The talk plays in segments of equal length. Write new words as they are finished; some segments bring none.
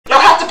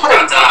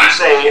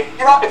say, if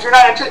you're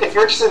not interested, if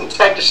you're interested in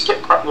tech, just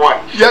skip part 1.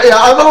 Yeah,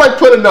 I'm gonna like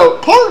put a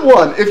note. Part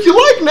 1. If you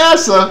like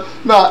NASA,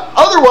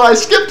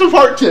 otherwise skip to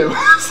part 2.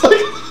 It's like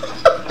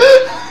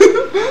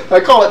I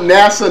call it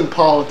NASA and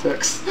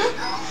politics.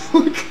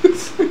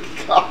 It's like,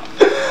 God.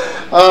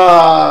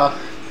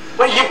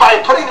 But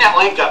by putting that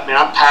link up, man,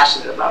 I'm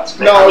passionate about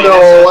space.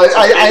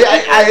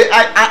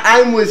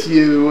 I'm with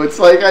you. It's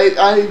like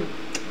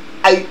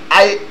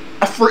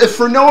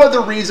for no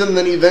other reason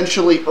than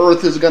eventually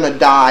Earth is going to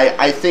die,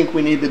 I think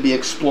we need to be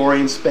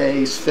exploring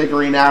space,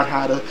 figuring out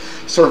how to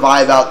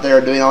survive out there,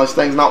 doing all these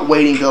things, not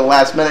waiting to the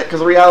last minute. Because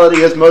the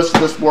reality is, most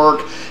of this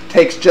work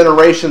takes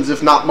generations,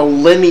 if not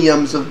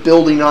millenniums, of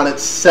building on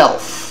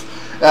itself.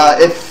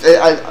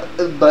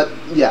 But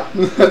yeah,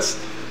 that's.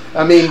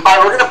 I mean, all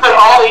right, we're going to put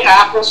all the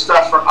Apple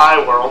stuff for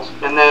iWorld,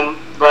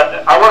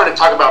 but I wanted to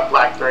talk about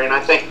BlackBerry, and I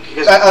think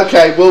because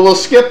okay, well, we'll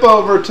skip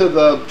over to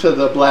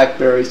the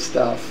BlackBerry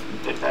stuff.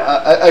 Okay.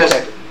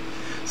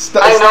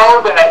 I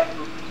know, but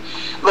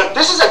look,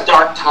 this is a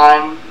dark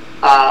time.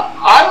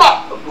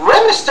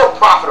 RIM is still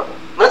profitable.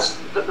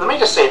 Let me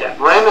just say that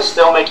RIM is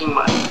still making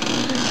money.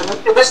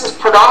 This is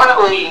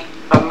predominantly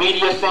a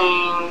media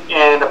thing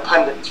and a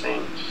pundit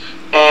thing,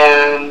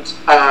 and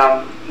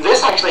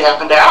this actually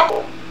happened to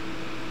Apple,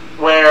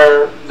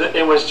 where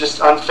it was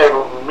just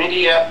unfavorable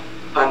media,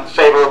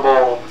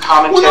 unfavorable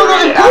commentary.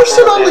 Well, no,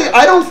 personally,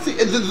 I don't think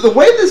the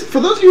way this. For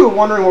those of you who are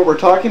wondering what we're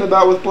talking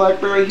about with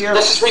BlackBerry here,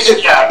 this is recent.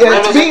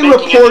 It's being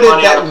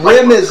reported that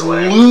RIM is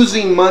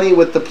losing money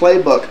with the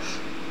Playbook.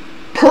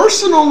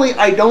 Personally,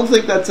 I don't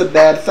think that's a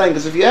bad thing,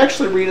 because if you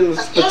actually read in the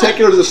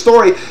particulars of the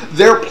story,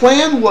 their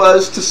plan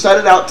was to set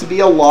it out to be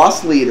a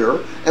loss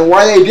leader, and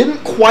why they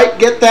didn't quite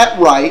get that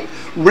right.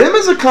 RIM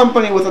is a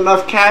company with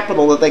enough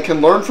capital that they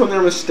can learn from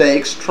their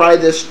mistakes, try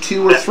this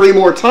 2 or 3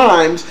 more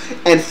times,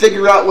 and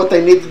figure out what they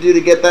need to do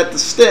to get that to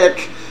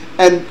stick.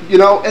 And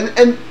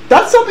and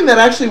that's something that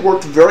actually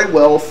worked very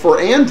well for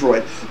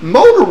Android.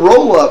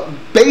 Motorola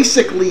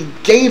basically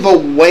gave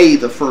away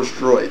the first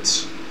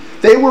droids.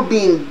 They were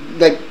being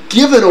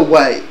given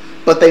away,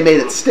 but they made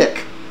it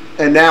stick.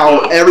 And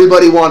now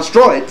everybody wants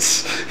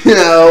droids.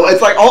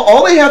 It's like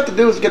all they have to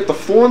do is get the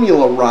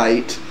formula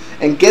right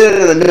and get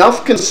it in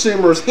enough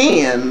consumers'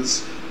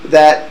 hands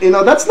that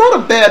that's not a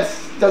bad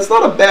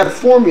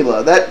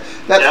formula. That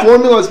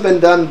formula has been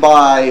done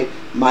by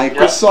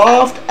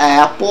Microsoft,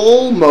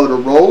 Apple,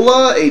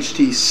 Motorola,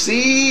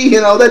 HTC.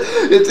 That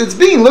it's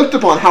being looked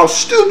upon. How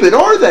stupid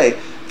are they?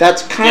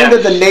 That's kind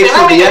of the nature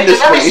of the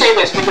industry. Let me say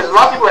this, because a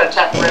lot of people at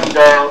Tech Rim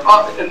go,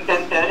 and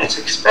it's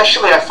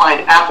especially, I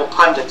find Apple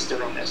pundits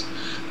doing this.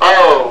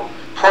 Oh,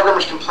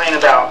 programmers complain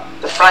about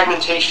the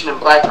fragmentation in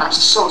Black. I'm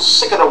so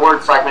sick of the word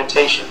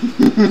fragmentation.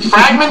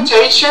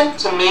 Fragmentation,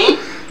 to me,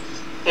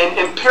 in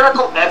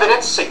empirical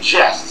evidence,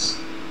 suggests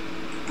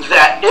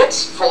that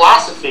its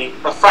philosophy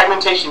of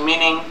fragmentation,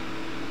 meaning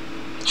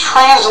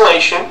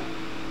translation,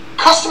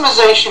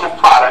 customization of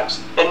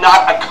products, and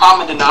not a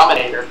common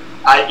denominator,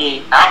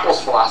 i.e. Apple's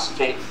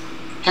philosophy,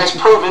 has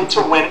proven to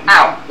win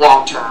out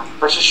long-term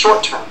versus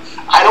short-term.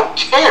 I don't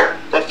care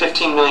that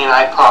 15 million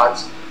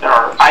iPods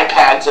or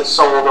iPads have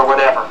sold or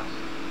whatever.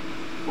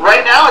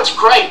 Right now it's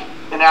great,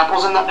 and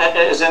Apple's in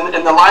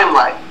the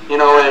limelight,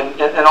 and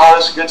all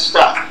this good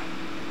stuff.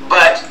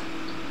 But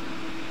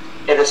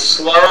it has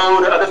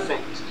slowed other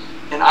things.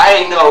 And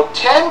I know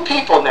 10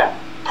 people now,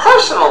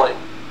 personally,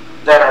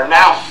 that are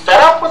now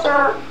fed up with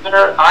their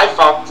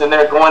iPhones and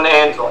they're going to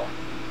Android.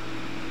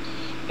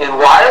 And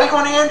why are they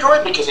going to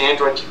Android? Because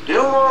Android can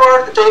do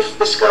more that they've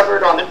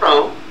discovered on their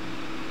own.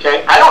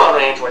 Okay, I don't own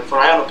an Android phone.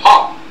 I own a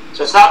Palm,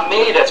 so it's not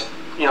me that's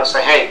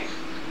say, hey,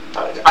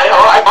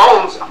 I've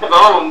owned.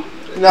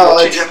 No,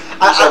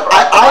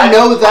 I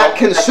know that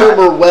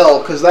consumer well,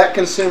 because that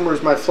consumer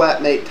is my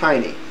flatmate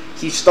Tiny.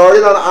 He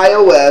started on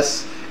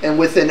iOS, and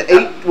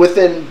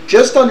within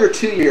just under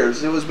 2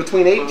 years, it was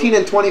between 18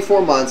 and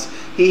 24 months,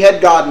 he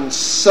had gotten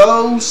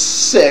so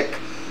sick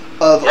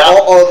of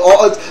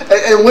all,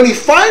 and when he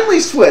finally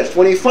switched,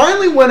 when he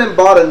finally went and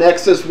bought a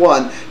Nexus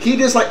 1, he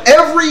just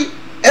every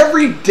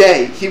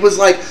day he was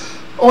like,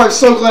 oh, I'm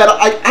so glad.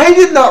 I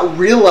did not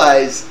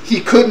realize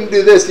he couldn't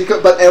do this.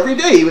 But every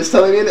day he was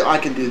telling me, I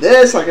can do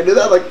this, I can do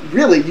that. Like,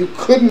 really, you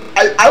couldn't.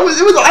 I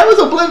was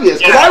oblivious,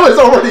 because I was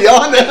already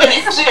on it. And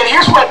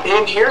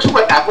here's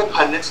what Apple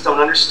pundits don't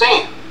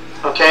understand.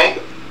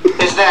 Okay,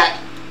 is that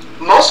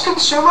most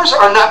consumers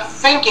are not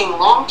thinking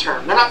long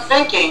term. They're not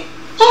thinking,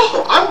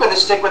 oh, I'm going to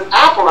stick with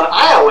Apple and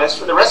iOS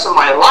for the rest of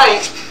my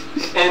life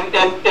and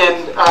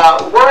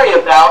worry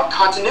about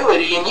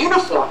continuity and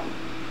uniform.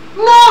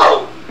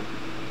 No.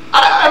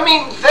 I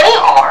mean, they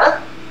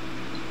are,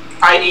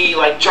 i.e.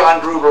 like John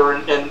Gruber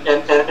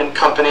and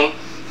company.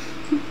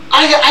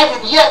 I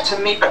haven't yet to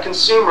meet a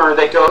consumer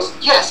that goes,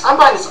 yes, I'm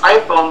buying this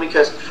iPhone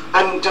because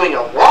I'm doing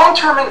a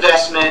long-term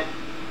investment.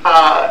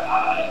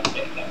 I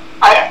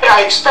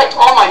expect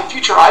all my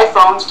future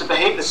iPhones to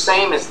behave the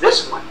same as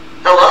this one.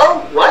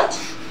 Hello? What?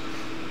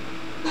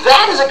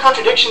 That is a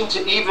contradiction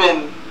to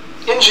even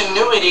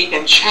ingenuity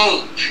and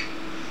change.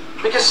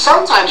 Because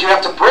sometimes you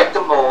have to break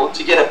the mold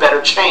to get a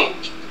better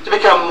change, to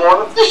become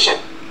more efficient,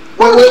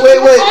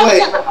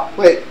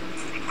 Wait.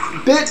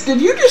 Bit, did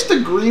you just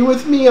agree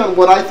with me on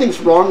what I think's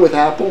wrong with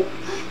Apple?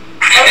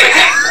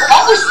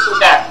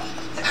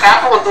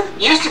 Apple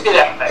used to be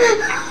that way.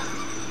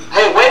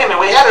 Hey, wait a minute.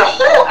 We had a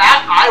whole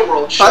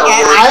iWorld show.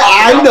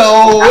 I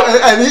know,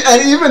 and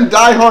even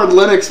diehard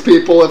Linux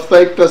people have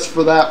thanked us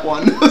for that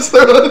one.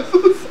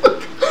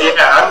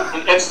 Yeah,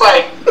 it's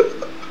like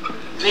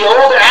the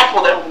old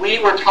Apple that we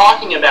were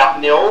talking about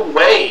in the old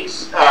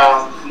ways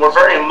were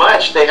very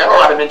much, they had a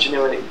lot of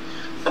ingenuity.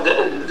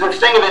 The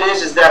thing of it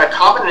is that a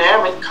common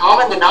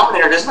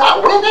denominator does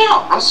not win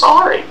out. I'm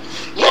sorry.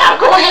 Yeah,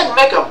 go ahead and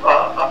make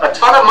a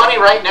ton of money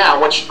right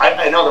now, which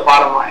I know the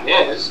bottom line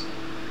is.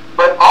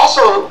 But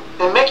also,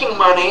 in making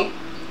money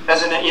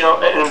as an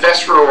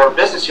investor or a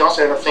business, you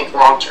also have to think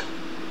long term.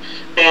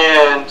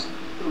 And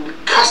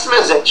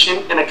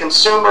customization in a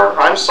consumer,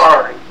 I'm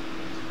sorry.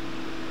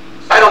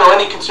 I don't know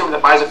any consumer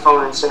that buys a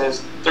phone and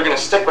says they're going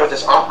to stick with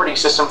this operating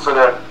system for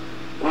the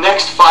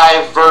next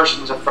 5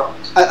 versions of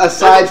phones.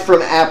 Aside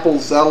from Apple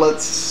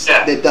zealots,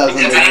 it doesn't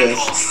exist.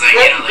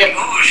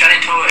 Ooh,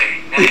 shiny toy.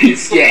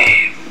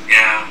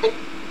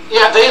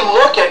 Yeah, they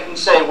look at it and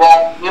say,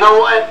 well, you know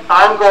what?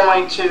 I'm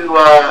going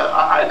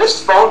to,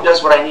 this phone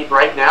does what I need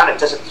right now, and it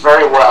does it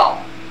very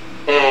well.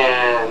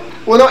 And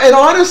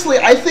honestly,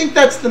 I think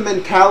that's the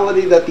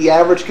mentality that the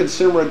average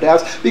consumer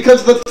adapts,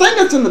 because the thing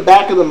that's in the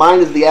back of the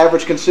mind of the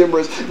average consumer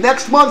is,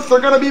 next month they're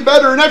going to be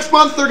better, next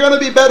month they're going to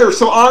be better.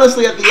 So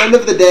honestly, at the end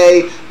of the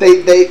day, to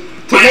make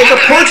a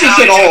purchase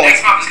at all.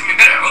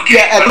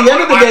 Okay, at the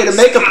end of the day, to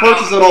make a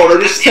purchase at all, they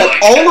just set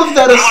all of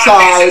that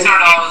aside.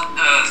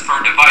 $600 for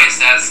a device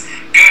that's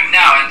good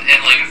now,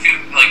 and like a few,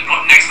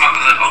 next month,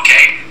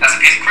 okay, that's a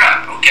piece of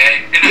crap,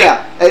 okay?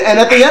 And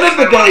at the end of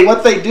the day,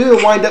 what they do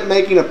to wind up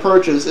making a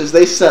purchase is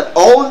they set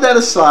all of that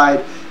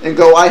aside and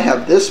go, I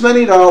have this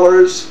many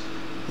dollars,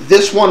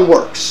 this one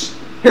works.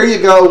 Here you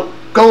go.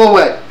 Go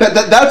away.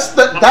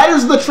 That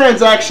is the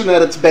transaction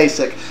at its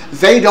basic.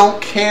 They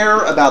don't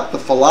care about the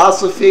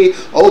philosophy,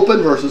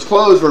 open versus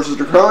closed versus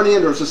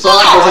draconian versus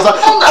solid versus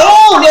solid.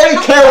 All they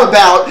care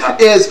about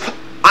is,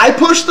 I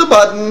push the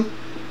button,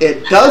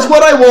 it does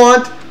what I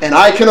want, and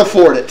I can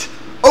afford it.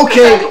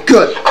 Okay,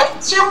 good. The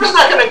consumer's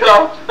not going to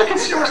go,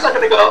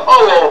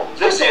 oh, well,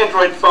 this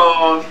Android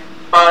phone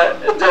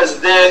does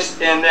this,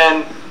 and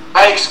then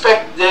I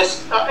expect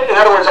this. In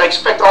other words, I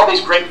expect all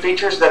these great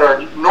features that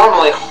are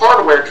normally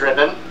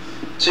hardware-driven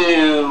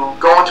to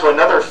go into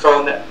another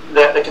phone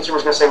that the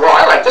consumer's going to say, well,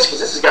 I like this because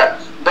this has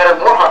got better,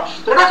 more hard.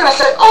 They're not going to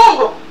say,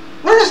 oh,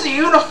 where's the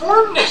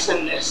uniformness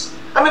in this?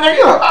 I mean, they're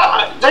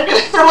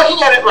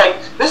looking at it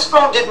like, this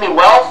phone did me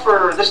well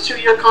for this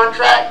 2-year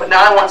contract, but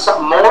now I want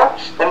something more,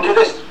 and do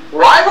this.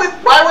 Why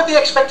would the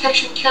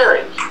expectation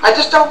carry? I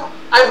just don't.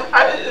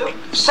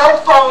 Cell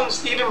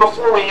phones, even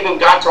before we even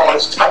got to all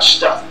this touch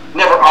stuff,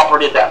 never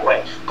operated that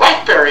way.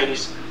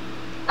 BlackBerries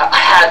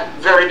had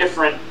very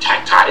different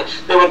tactile.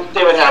 They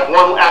would have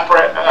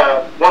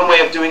one way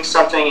of doing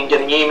something and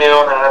getting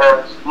email, and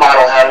another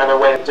model had another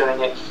way of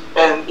doing it.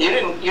 And you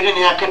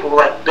didn't have people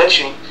like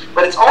bitching,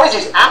 but it's always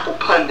these Apple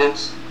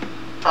pundits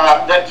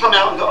that come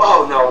out and go,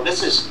 oh no,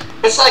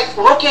 it's like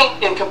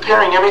looking and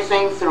comparing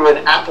everything through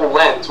an Apple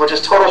lens, which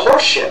is total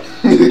horseshit.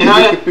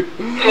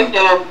 And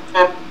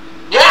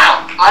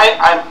yeah,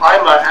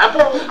 I'm an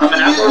Apple.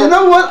 You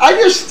know what? I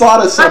just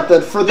thought of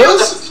something for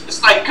those.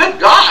 It's like, good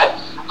God,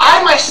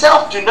 I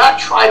myself do not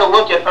try to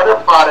look at other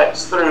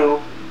products through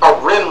a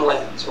RIM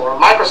lens or a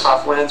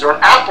Microsoft lens or an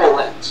Apple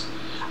lens.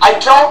 I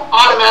don't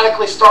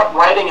automatically start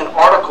writing an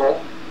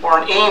article or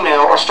an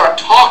email or start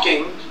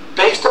talking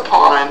based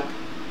upon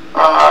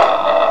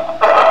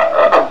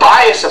a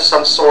bias of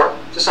some sort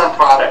to some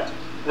product.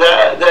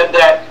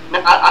 That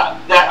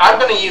I'm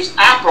going to use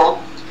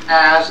Apple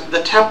as the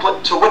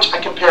template to which I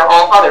compare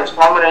all others,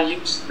 or I'm going to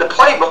use the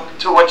playbook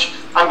to which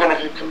I'm going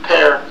to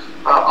compare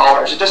all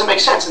others. It doesn't make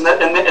sense. And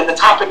the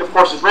topic, of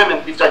course, is RIM,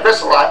 and we've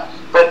digressed a lot.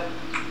 But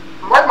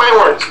mark my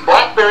words,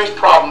 BlackBerry's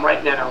problem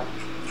right now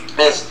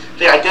is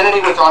the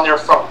identity on their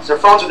phones. Their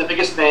phones are the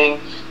biggest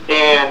thing,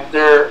 and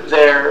their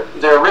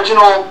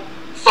original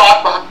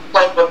thought behind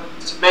Playbook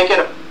is to make it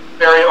a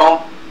very own.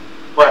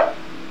 What?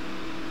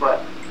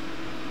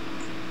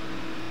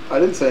 I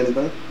didn't say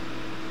anything.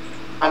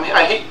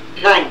 I hate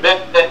hearing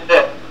bit.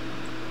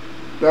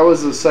 That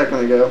was a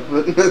second ago.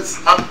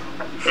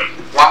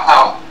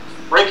 Wow,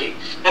 Ricky.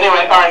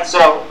 Anyway, all right.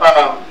 So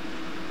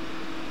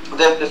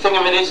the thing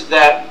of it is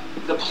that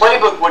the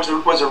Playbook, which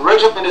was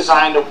originally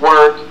designed to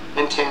work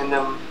in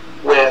tandem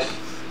with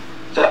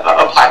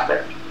a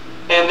BlackBerry,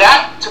 and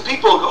that to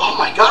people go, oh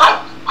my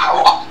God,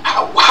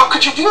 how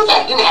could you do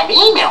that? You didn't have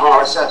email and all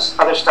this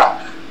other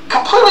stuff.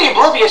 Completely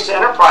oblivious to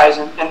enterprise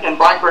and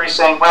BlackBerry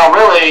saying, well,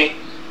 really,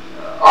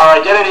 our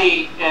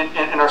identity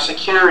and our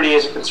security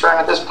is a concern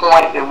at this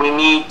point, and we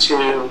need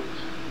to.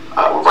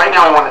 Right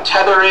now, we want to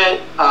tether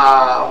it.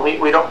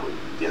 We don't.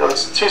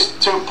 It's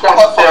two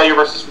points of failure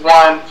versus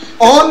one.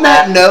 On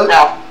that note,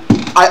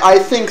 I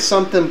think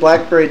something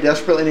BlackBerry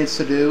desperately needs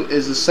to do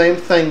is the same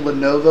thing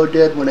Lenovo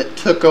did when it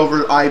took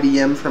over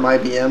IBM from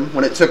IBM,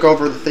 when it took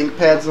over the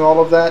ThinkPads and all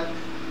of that.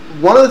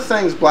 one of the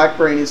things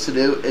BlackBerry needs to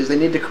do is they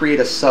need to create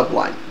a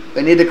subline.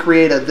 They need to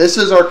create this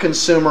is our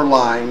consumer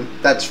line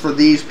that's for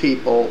these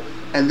people,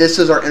 and this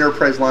is our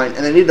enterprise line,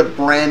 and they need to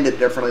brand it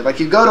differently. Like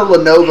you go to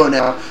Lenovo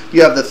now,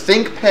 you have the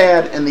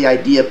ThinkPad and the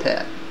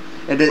IdeaPad.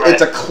 And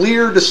it's a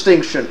clear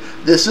distinction.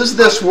 This is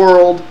this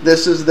world,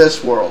 this is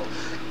this world.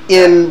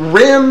 In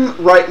RIM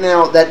right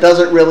now, that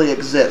doesn't really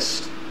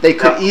exist. They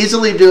could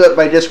easily do it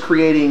by just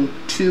creating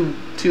two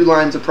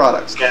lines of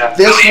products. Yeah.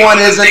 This one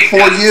isn't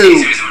for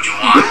you.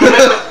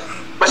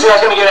 But see, I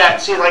was going to get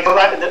at, like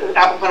the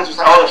Apple plans was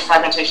like, oh, there's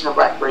fragmentation of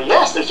BlackBerry.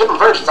 Yes, there's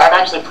different versions. I've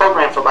actually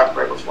programmed for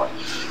BlackBerry before.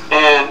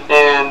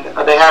 And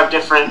they have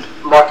different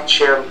market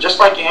share, just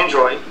like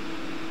Android.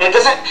 Isn't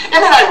it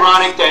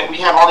ironic that we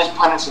have all these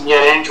pundits and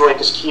yet Android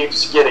just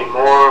keeps getting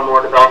more and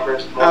more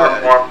developers, more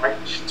and more, right?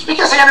 It's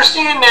because they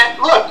understand that,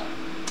 look,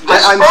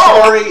 this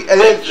phone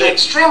is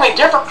extremely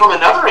different from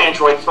another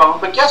Android phone,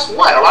 but guess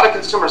what? A lot of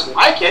consumers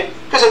like it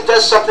because it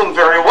does something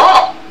very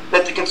well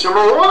that the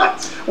consumer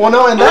wants. Well,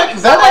 no, and that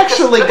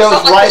actually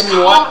goes right in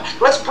line.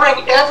 Let's bring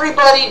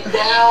everybody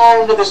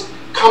down to this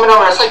common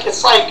number. It's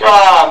like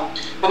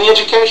in the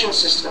education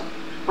system.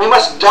 We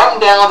must dumb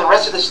down the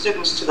rest of the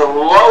students to the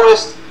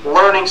lowest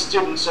learning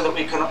students so that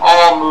we can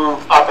all move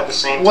up at the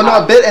same time. Well,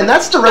 no, a bit, and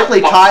that's directly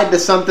tied to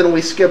something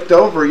we skipped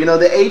over. You know,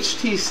 the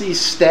HTC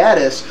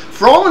status,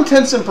 for all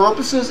intents and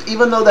purposes,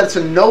 even though that's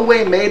in no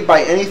way made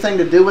by anything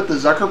to do with the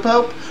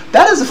Zuckerpope,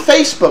 that is a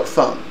Facebook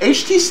phone.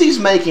 HTC's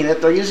making it,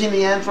 they're using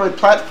the Android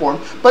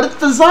platform, but it's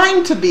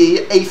designed to be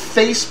a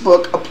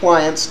Facebook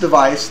appliance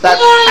device that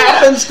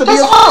happens to be a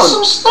phone. That's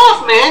awesome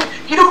stuff, man.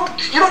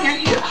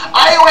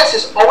 iOS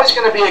is always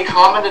going to be a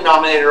common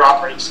denominator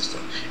operating system.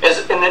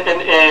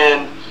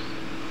 And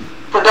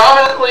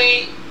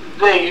predominantly,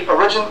 the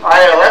original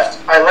I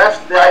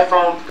left the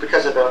iPhone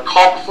because of the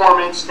call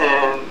performance,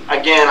 and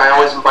again, I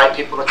always invite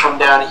people to come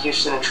down to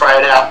Houston and try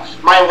it out.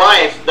 My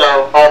wife,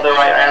 though, although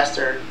I asked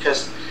her,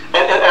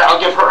 and I'll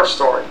give her a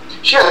story.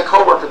 She has a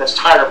coworker that's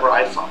tired of her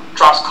iPhone,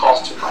 drops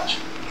calls too much,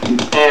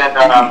 and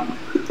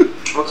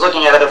was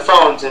looking at other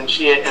phones, and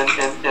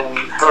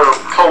her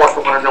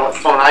coworker wanted to know what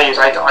phone I use.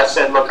 I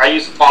said, look, I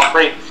use the Palm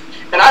Pre,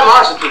 and I'm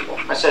honest with people.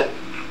 I said,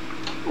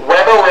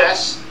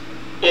 WebOS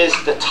is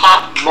the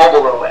top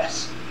mobile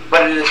OS,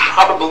 but it is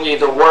probably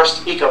the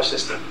worst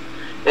ecosystem.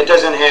 It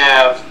doesn't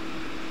have,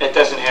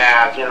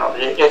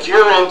 if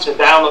you're into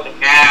downloading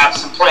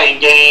apps and playing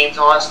games and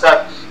all that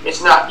stuff,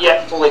 it's not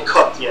yet fully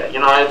cooked yet. The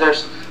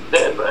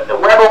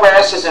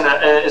WebOS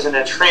is in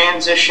a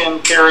transition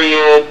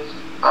period.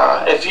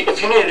 If you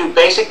need to do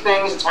basic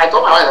things, it's why I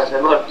told my wife, I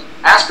said, look,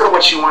 ask her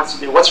what she wants to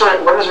do. What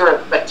is her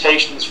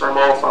expectations for a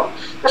mobile phone?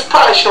 There's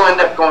probably she'll end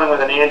up going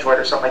with an Android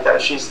or something like that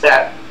if she's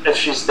that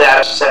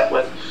upset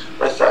with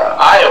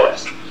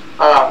iOS.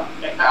 I'm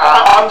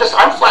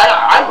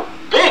a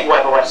big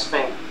WebOS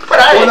fan. But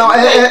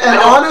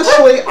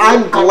honestly,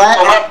 I'm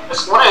glad.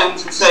 This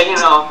lens and say,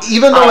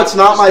 even though it's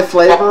not my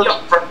flavor,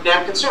 for a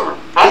damn consumer.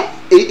 Huh?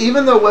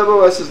 Even though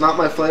WebOS is not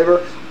my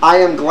flavor, I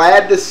am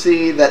glad to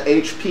see that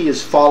HP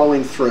is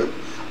following through.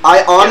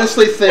 I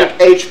honestly think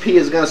HP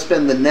is going to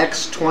spend the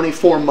next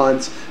 24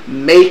 months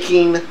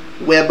making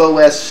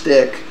WebOS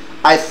stick.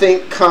 I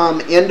think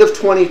come end of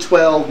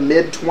 2012,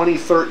 mid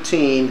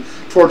 2013,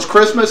 towards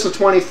Christmas of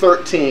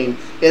 2013,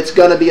 it's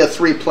going to be a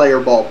three-player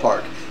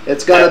ballpark.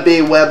 It's going to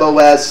be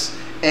WebOS,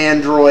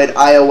 Android,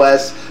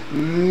 iOS,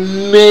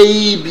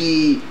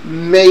 maybe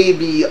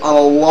on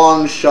a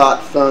long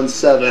shot Phone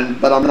 7,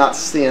 but I'm not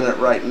seeing it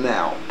right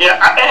now.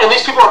 Yeah, and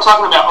these people are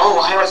talking about,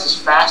 iOS is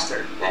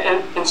faster.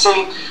 And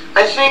see,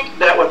 I think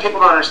that what people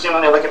don't understand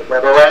when they look at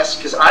WebOS,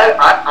 because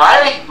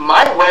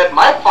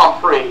my Palm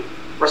Pre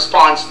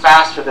responds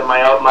faster than my,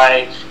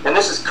 and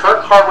this is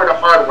current hardware to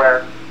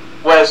hardware,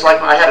 was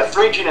like I had a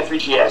 3G and a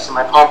 3GS, and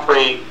my Palm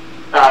Pre,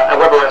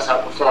 WebOS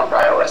outperformed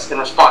iOS in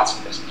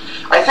responsiveness.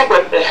 I think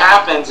what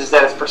happens is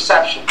that it's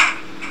perception.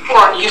 People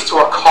aren't used to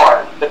a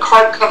card. The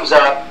card comes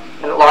up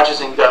and it launches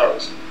and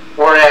goes,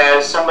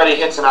 whereas somebody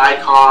hits an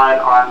icon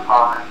on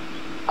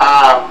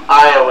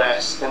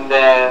iOS and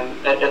then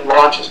it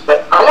launches.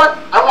 But I want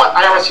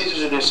iOS users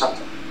to do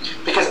something,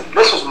 because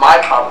this was my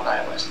problem with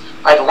iOS.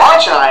 I'd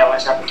launch an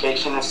iOS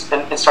application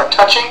and start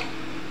touching,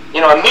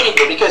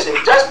 immediately, because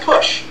it does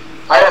push.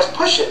 iOS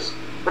pushes,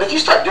 but if you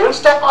start doing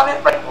stuff on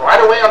it, like right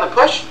away on the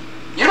push,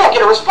 you don't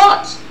get a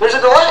response. There's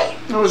a delay.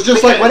 It was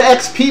just like when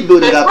XP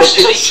booted up.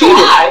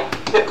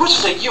 It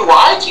pushes a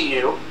UI to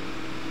you,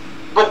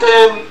 but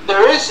then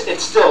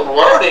it's still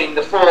loading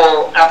the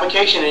full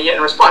application and yet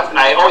in response. And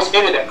I always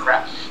hated that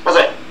crap. I was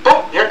like,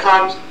 boom, here it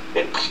comes.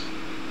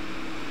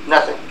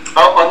 Nothing.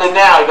 Oh, and then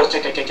now it goes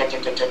tick, tick, tick, tick,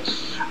 tick, tick, tick.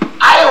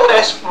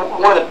 iOS,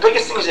 one of the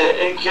biggest things,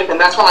 and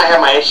that's when I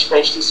had my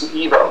HTC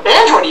Evo.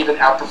 Android even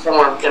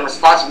outperformed in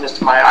responsiveness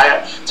to my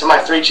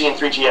 3G and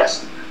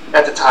 3GS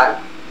at the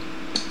time.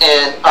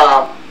 And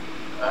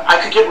I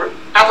could get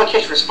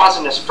application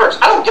responsiveness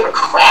first. I don't give a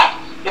crap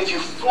if you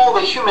fool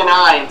the human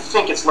eye and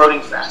think it's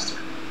loading faster.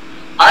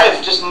 I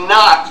have just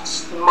not,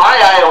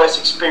 my iOS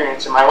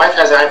experience, and my wife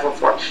has an iPhone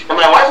 4, and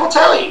my wife will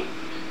tell you,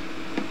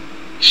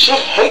 she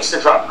hates to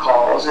drop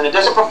calls fails and it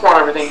doesn't perform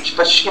everything.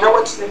 But you know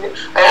what?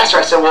 I asked her.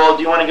 I said, "Well,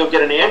 do you want to go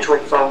get an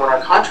Android phone when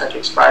our contract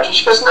expires?" And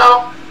she goes,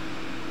 "No."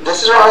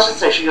 This is her honest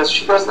thing. She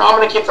goes, "No, I'm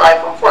going to keep the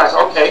iPhone 4." I said,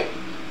 "Okay.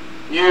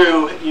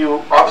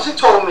 You obviously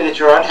told me that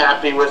you're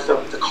unhappy with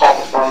the call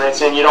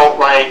performance and you don't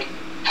like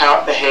how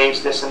it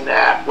behaves, this and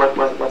that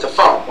with the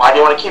phone. Why do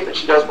you want to keep it?"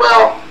 She goes,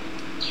 "Well,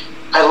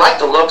 I like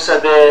the looks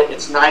of it.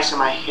 It's nice in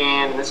my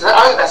hand." And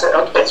I said,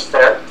 "Okay, it's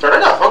fair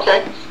enough.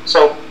 Okay."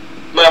 So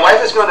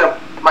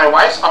my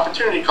wife's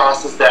opportunity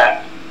cost is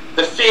that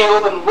the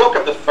feel and look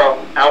of the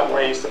phone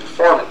outweighs the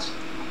performance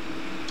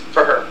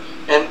for her,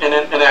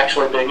 and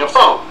actually being a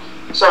phone.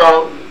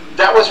 So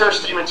that was her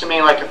statement to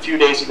me like a few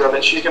days ago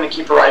that she's going to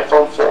keep her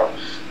iPhone 4.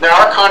 Now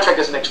our contract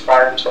doesn't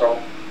expire until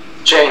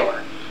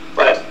January,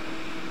 but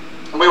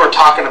we were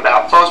talking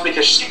about phones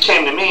because she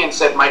came to me and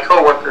said my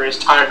coworker is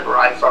tired of her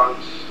iPhone.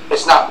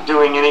 It's not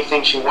doing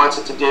anything she wants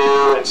it to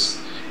do. It's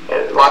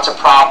lots of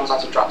problems,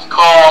 lots of dropped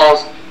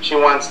calls. She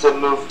wants to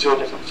move to a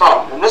different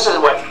phone. And this is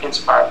what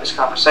inspired this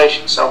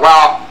conversation. So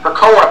while her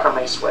coworker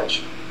may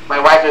switch, my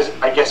wife is,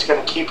 I guess,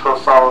 going to keep her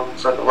phone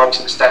for the looks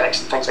and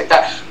aesthetics and things like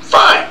that.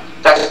 Fine.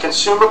 That's a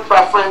consumer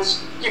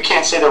preference. You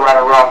can't say they're right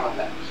or wrong on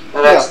that.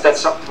 Now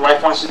that's something the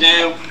wife wants to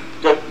do.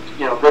 Good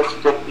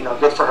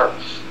for her.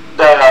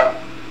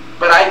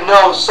 But I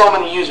know so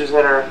many users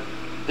that are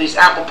these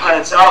Apple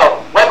pundits.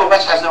 Oh,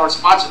 WebOS has no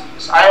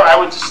responsiveness. I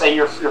would just say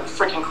you're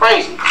freaking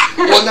crazy.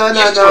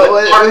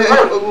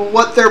 No.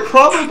 What they're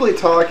probably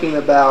talking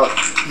about,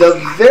 the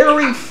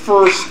very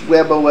first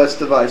WebOS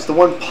device, the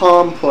one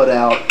Palm put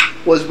out,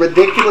 was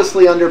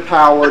ridiculously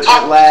underpowered.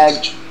 It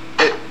lagged.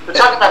 We're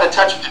talking about the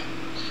touchpad.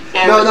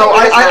 I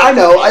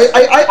know.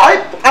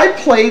 I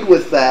played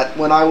with that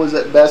when I was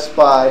at Best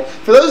Buy.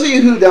 For those of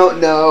you who don't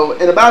know,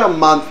 in about a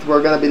month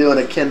we're going to be doing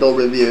a Kindle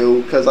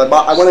review because I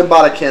went and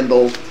bought a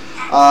Kindle,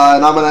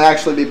 and I'm going to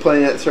actually be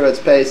putting it through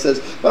its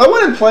paces. But I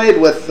went and played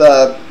with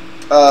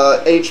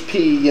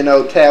HP,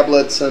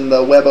 tablets and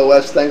the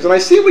WebOS things, and I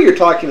see what you're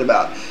talking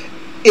about.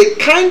 It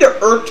kind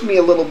of irked me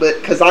a little bit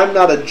because I'm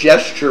not a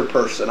gesture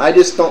person. I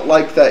just don't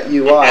like that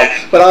UI.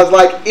 But I was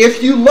like,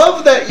 if you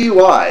love that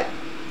UI,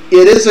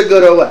 it is a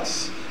good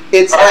OS.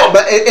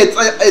 But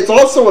it's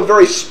also a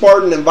very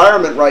Spartan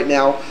environment right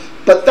now.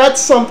 But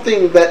that's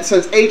something that,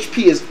 since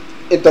HP is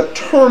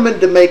determined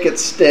to make it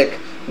stick,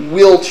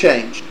 will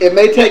change. It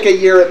may take a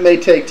year, it may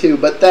take 2,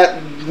 but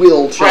that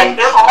will change. Right.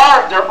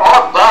 There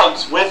are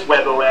bugs with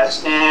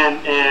WebOS and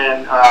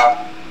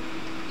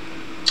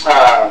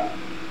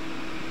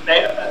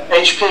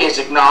HP has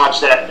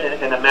acknowledged that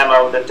in a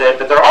memo that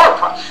there are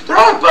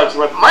bugs.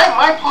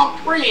 My Palm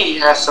 3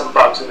 has some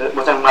bugs within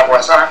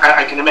WebOS,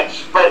 I can admit.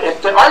 But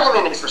if the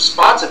argument is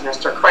responsiveness,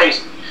 they're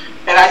crazy.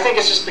 And I think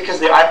it's just because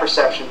of the eye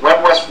perception.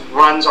 WebOS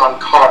runs on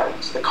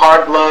cards. The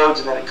card loads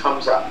and then it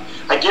comes up.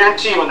 I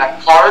guarantee you when that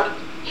card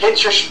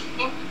hits your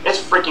screen, it's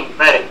freaking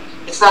ready.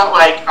 It's not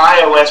like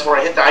iOS where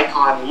I hit the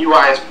icon, the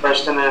UI is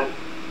pushed, and then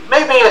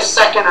maybe a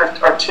second or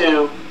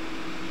 2,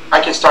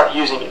 I can start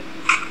using it.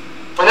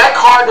 When that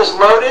card is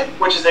loaded,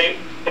 which is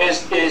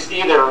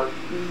either,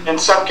 in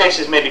some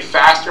cases, maybe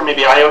faster,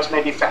 maybe iOS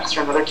may be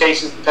faster in other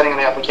cases, depending on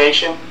the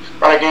application,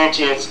 but I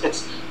guarantee you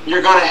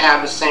you're going to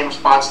have the same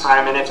response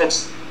time. And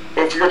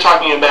if you're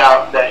talking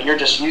about that you're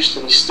just used to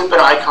these stupid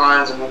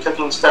icons and the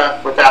clicking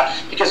stuff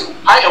because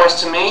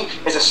iOS to me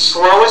is the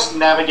slowest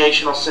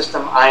navigational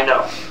system I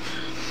know.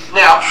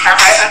 Now,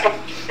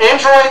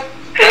 Android,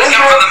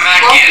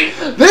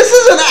 this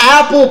is an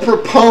Apple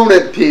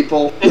proponent,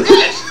 people. It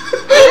is.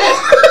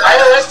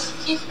 iOS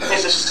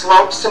is the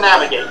slopes to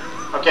navigate.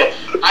 Okay,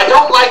 I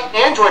don't like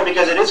Android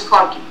because it is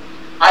clunky.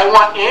 I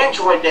want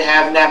Android to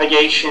have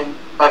navigation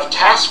of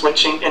task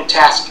switching and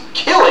task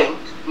killing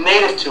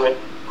native to it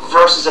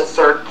versus a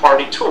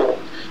third-party tool.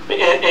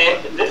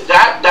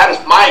 That is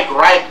my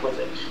gripe with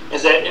it.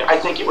 Is that I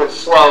think it would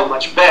flow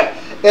much better.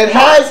 It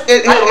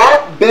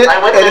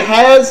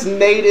has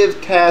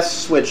native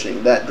task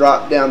switching, that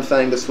drop-down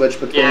thing to switch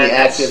between the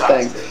active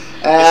things.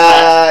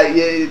 I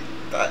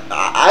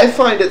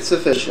find it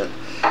sufficient.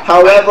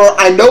 However,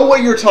 I know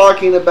what you're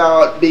talking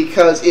about,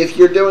 because if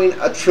you're doing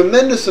a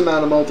tremendous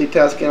amount of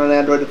multitasking on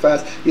Android and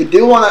fast, you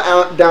do want to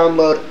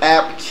download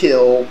App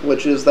Kill,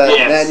 which is that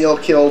manual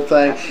kill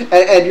thing.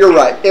 And you're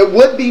right. It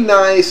would be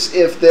nice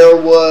if there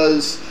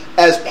was,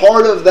 as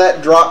part of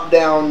that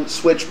drop-down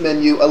switch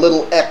menu, a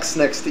little X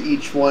next to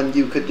each one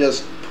you could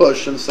just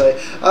push and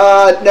say,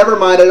 never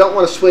mind, I don't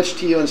want to switch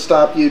to you and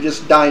stop you,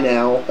 just die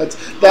now.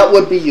 That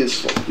would be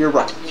useful. You're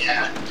right.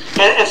 Yeah.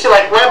 And see,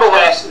 like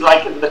WebOS,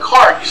 like the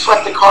card, you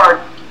select the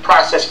card,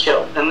 process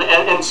kill.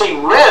 And see,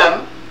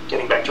 RIM,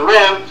 getting back to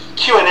RIM,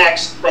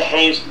 QNX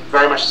behaves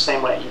very much the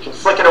same way. You can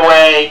flick it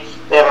away,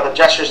 they have other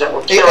gestures that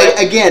will kill it.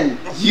 Again,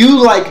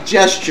 you like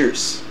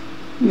gestures.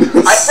 Wait a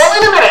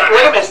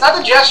minute, it's not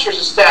the gestures,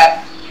 it's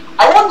that,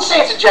 I wouldn't say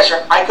it's a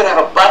gesture, I could have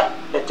a button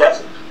that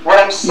does it. What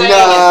I'm saying is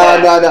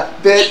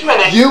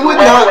that you would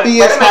not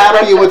be as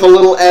happy with a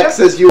little X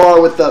as you are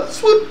with the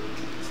swoop.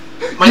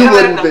 You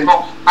wouldn't be.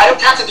 I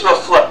don't have to do a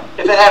flip.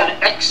 If it had an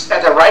X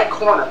at the right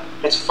corner,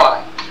 it's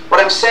fine.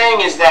 What I'm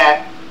saying is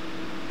that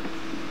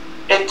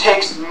it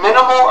takes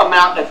minimal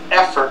amount of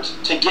effort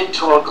to get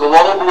to a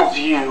global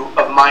view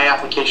of my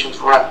applications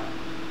running.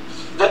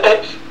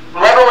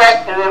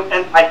 WebOS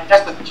and I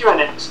guess the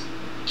QNX.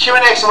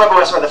 QNX and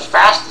WebOS are the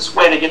fastest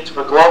way to get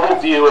to a global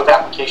view of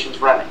applications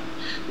running.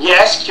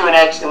 Yes,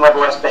 QNX and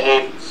WebOS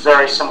behave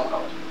very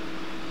similarly.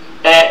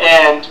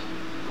 And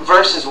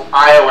versus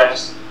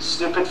iOS,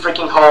 stupid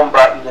freaking home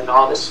button and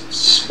all this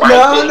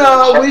swiping.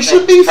 No, we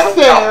should be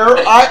fair.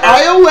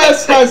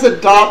 iOS has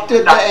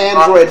adopted the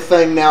Android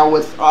thing now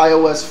with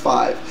iOS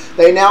 5.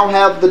 They now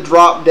have the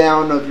drop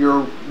down of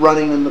your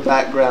running in the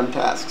background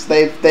tasks.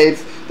 They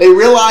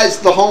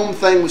realized the home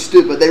thing was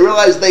stupid. They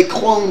realized they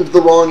cloned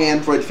the wrong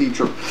Android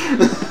feature.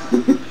 Man,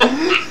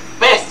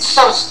 it's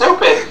so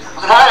stupid.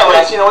 On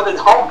iOS, with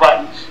the home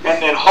button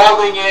and then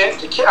holding it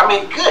to I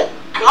mean, good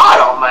God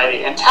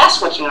Almighty! And task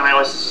switching on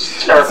iOS is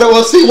just terrible. So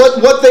we'll see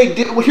what they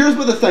did. Well, here's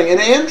what the thing: in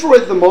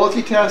Android, the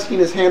multitasking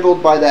is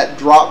handled by that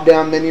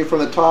drop-down menu from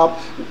the top.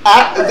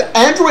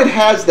 Android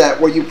has that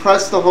where you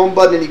press the home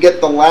button and you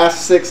get the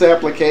last 6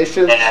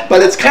 applications,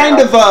 but it's kind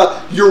of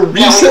your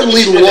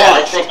recently launched.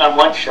 I think on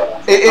one show.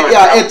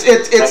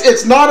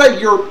 It's not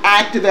your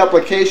active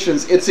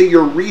applications. It's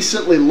your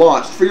recently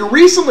launched. For your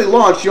recently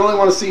launched, you only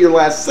want to see your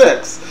last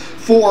 6.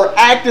 For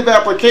active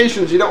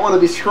applications, you don't want to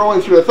be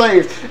scrolling through the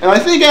things. And I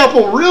think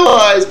Apple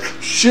realized,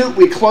 shoot,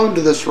 we cloned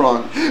this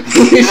wrong.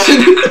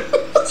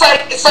 It's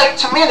like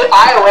to me the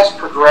iOS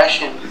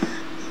progression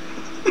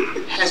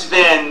has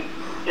been.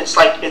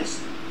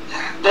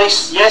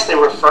 They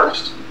were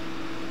first,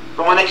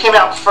 but when they came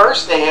out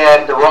first, they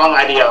had the wrong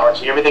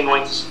ideology. Everything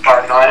going to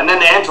Safari and all that, and then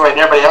the Android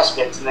and everybody else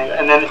gets, and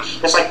then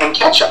it's like them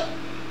catch up.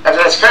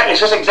 It's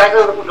just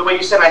exactly the way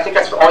you said. I think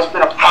that's always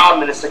been a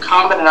problem, and it's the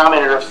common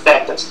denominator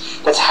effect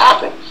that's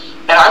happened.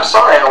 And I'm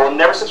sorry, I will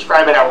never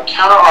subscribe and I will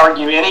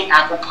counter-argue any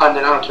Apple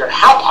pundit. I don't care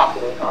how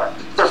popular they are.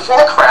 They're full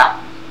of crap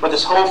with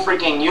this whole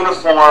freaking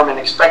uniform and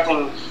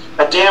expecting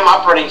a damn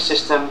operating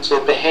system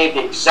to behave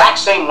the exact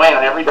same way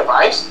on every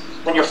device.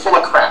 Then you're full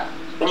of crap.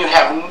 Then you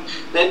have.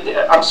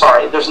 I'm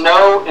sorry. There's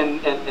no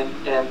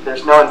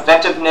there's no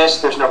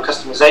inventiveness. There's no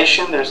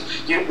customization.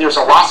 There's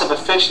a loss of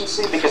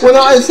efficiency because. Well,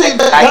 no, I say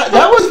that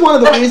was one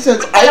of the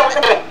reasons.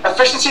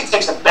 Efficiency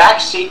takes a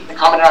back seat to the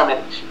common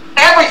denominator.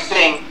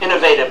 Everything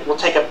innovative will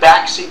take a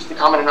back seat to the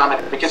common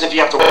denominator because if you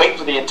have to wait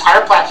for the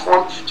entire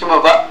platform to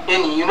move up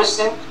in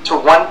unison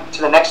to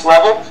the next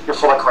level, you're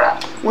full of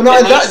crap. Well,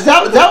 no,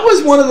 that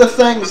was one of the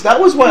things. That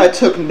was why I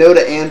took no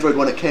to Android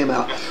when it came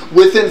out.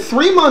 Within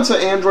 3 months of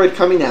Android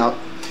coming out,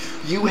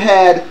 you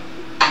had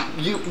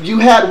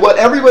what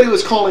everybody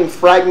was calling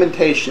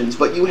fragmentations,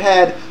 but you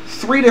had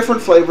 3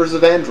 different flavors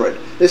of Android.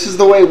 This is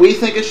the way we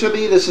think it should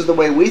be, this is the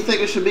way we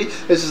think it should be,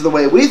 this is the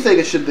way we think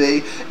it should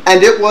be,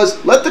 and it was,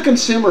 let the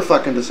consumer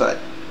fucking decide.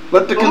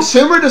 Let the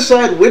consumer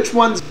decide which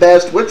one's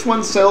best, which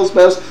one sells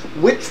best,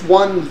 which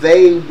one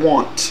they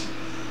want.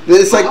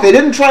 It's like they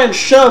didn't try and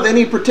shove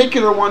any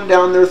particular one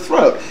down their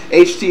throat.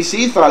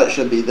 HTC thought it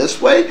should be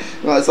this way,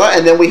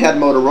 and then we had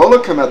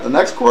Motorola come out the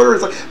next quarter.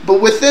 It's like,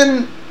 but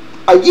within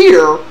a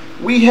year,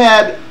 we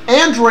had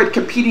Android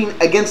competing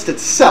against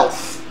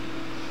itself.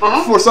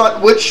 For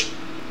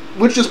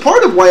which is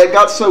part of why it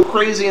got so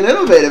crazy and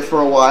innovative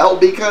for a while,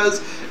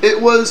 because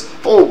it was,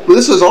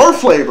 this is our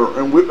flavor,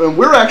 and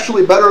we're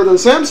actually better than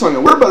Samsung,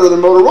 and we're better than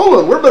Motorola,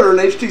 and we're better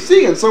than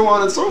HTC, and so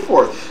on and so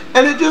forth.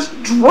 And it just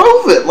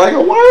drove it like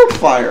a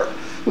wildfire.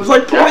 It was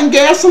like pouring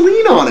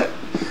gasoline on it.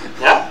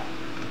 Yeah.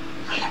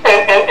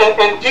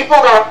 And people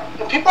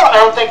I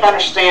don't think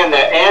understand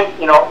that. And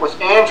with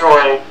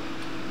Android,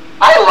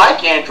 I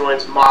like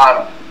Android's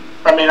model.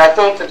 I mean, I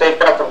think that they've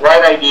got the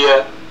right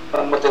idea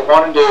on what they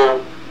want to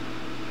do,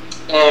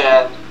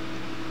 and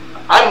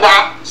I'm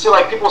not. See,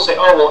 like people say,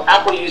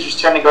 Apple users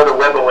tend to go to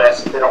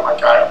WebOS if they don't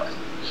like iOS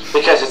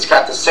because it's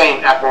got the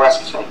same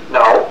Apple-esque thing.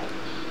 No,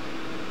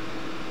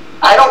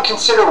 I don't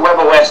consider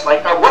WebOS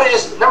like what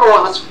is number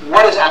one.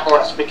 What is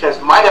Apple-esque? Because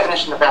my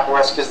definition of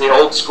Apple-esque is the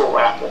old school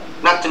Apple,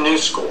 not the new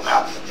school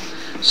Apple.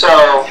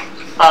 So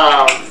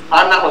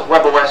I'm not with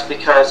WebOS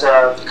because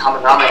of the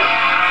common denominator.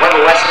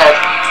 WebOS has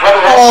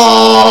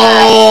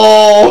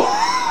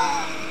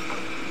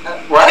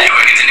What?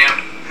 Anyway, continue.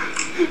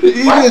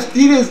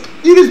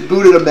 You just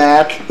booted a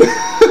Mac. That's the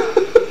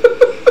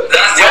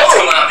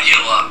only one I'm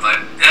heal up, but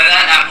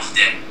that Apple's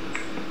dead.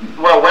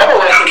 Well,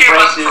 WebOS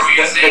embraces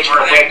the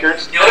digital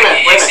records.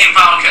 You've seen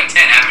Final Cut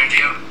 10, haven't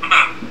you?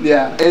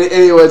 Yeah.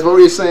 Anyways, what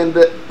were you saying?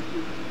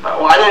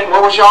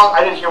 I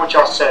didn't hear what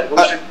y'all said.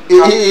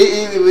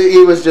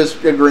 He was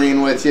just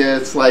agreeing with you.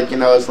 It's like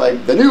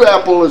the new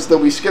Apple is that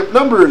we skip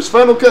numbers,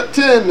 Final Cut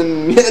 10,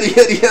 and yada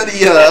yada yada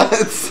yada.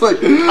 It's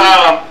like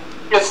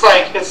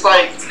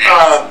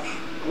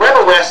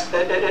WebOS.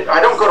 I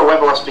don't go to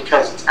WebOS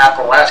because it's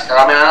Apple-esque.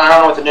 I mean, I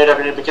don't know what the new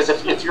definition is, because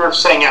if you're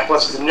saying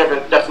Apple-esque is a new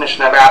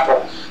definition of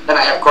Apple, then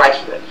I have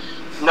gripes with it.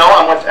 No,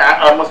 I'm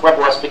with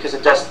WebOS because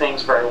it does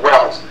things very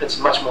well. It's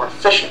much more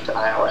efficient than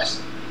iOS.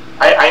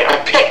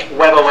 I pick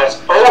WebOS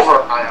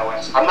over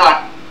iOS. I'm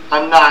not,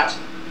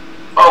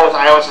 with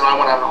iOS and I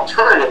want to have an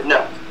alternative.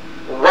 No.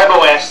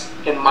 WebOS,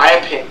 in my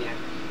opinion,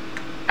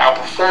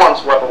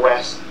 outperforms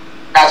WebOS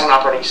as an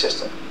operating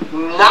system.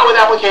 Not with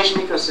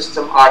application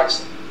ecosystem,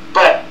 obviously.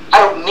 But I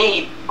don't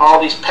need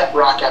all these pet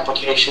rock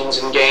applications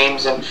and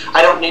games, and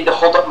I don't need to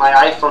hold up my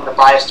iPhone to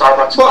buy a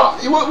Starbucks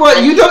coffee.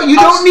 What? You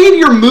don't need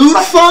your mood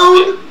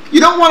phone? You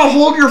don't want to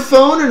hold your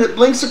phone and it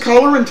blinks a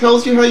color and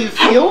tells you how you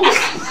feel? It's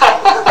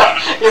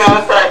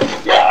like,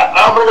 yeah,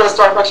 I'm going to go to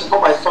Starbucks and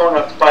hold my phone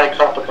up to buy a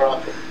cup of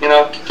coffee.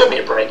 Give me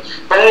a break.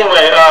 But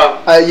anyway...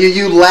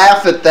 you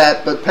laugh at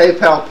that, but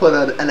PayPal put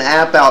an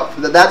app out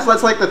for that.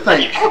 That's like the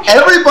thing.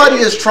 Everybody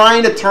is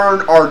trying to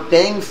turn our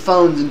dang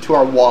phones into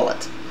our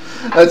wallet.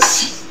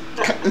 That's...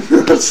 the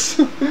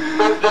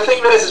thing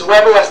of it is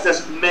WebOS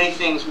does many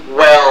things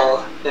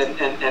well and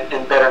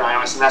better than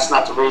iOS, and that's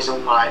not the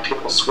reason why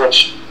people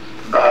switch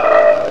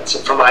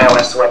from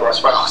iOS to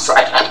WebOS. Well, it's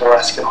like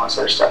Apple-esque and all that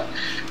sort of stuff.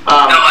 No,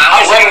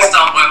 I was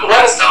install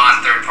WebOS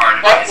on third-party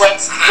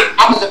devices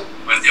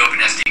with the Open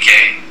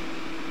SDK.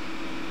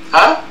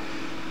 Huh?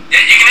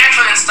 Yeah, you can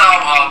actually install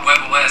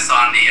WebOS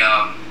on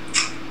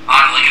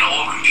on like an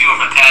old computer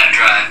with a pad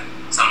drive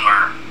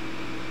somewhere.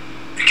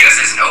 Because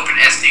there's an Open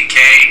SDK,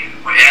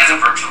 it has a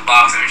virtual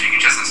box which you can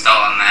just install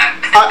on that.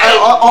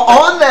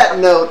 On that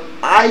note,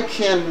 I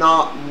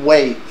cannot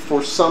wait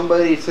for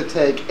somebody to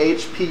take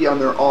HP on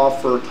their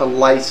offer to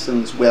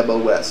license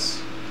WebOS.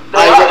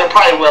 They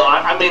probably will.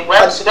 I mean,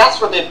 see, that's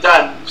what they've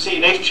done. See,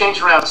 they've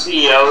changed around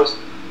CEOs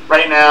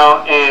right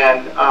now,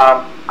 and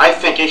I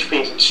think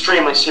HP is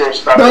extremely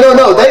serious about it.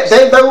 No.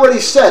 They've already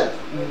said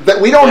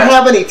that we don't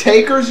have any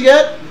takers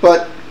yet,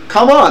 but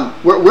come on,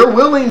 we're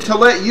willing to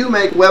let you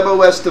make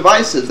WebOS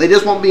devices. They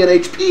just won't be an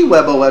HP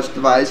WebOS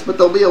device, but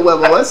they'll be a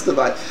WebOS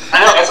device.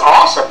 I know, that's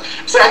awesome.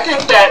 So I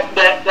think that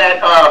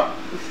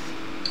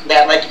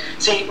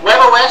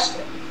WebOS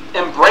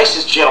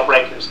embraces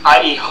jailbreakers,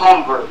 i.e.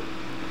 homebrew.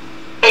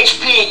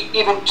 HP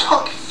even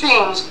took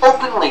things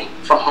openly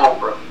from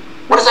homebrew.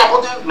 What does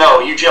Apple do? No,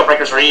 you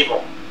jailbreakers are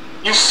evil.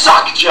 You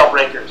suck,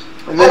 jailbreakers.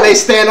 And then they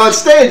stand on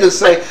stage and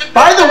say,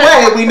 by the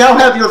way, we now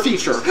have your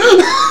feature.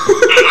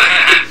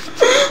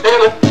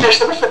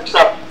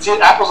 See,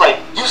 Apple's like,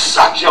 you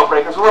suck,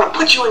 jailbreakers. We want to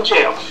put you in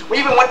jail. We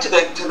even went to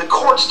the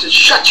courts to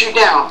shut you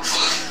down.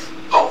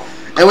 Oh.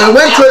 And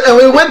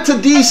we went to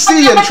DC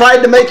and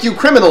tried to make you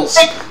criminals.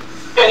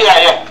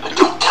 Yeah. But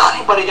don't tell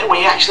anybody that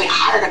we actually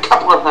hired a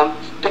couple of them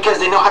because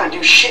they know how to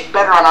do shit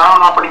better on our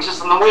own operating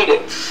system than we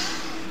do.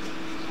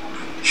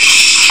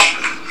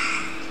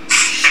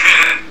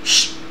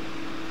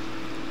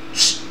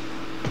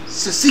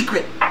 It's a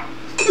secret.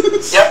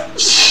 Yep.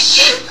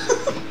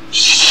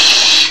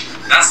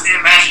 That's the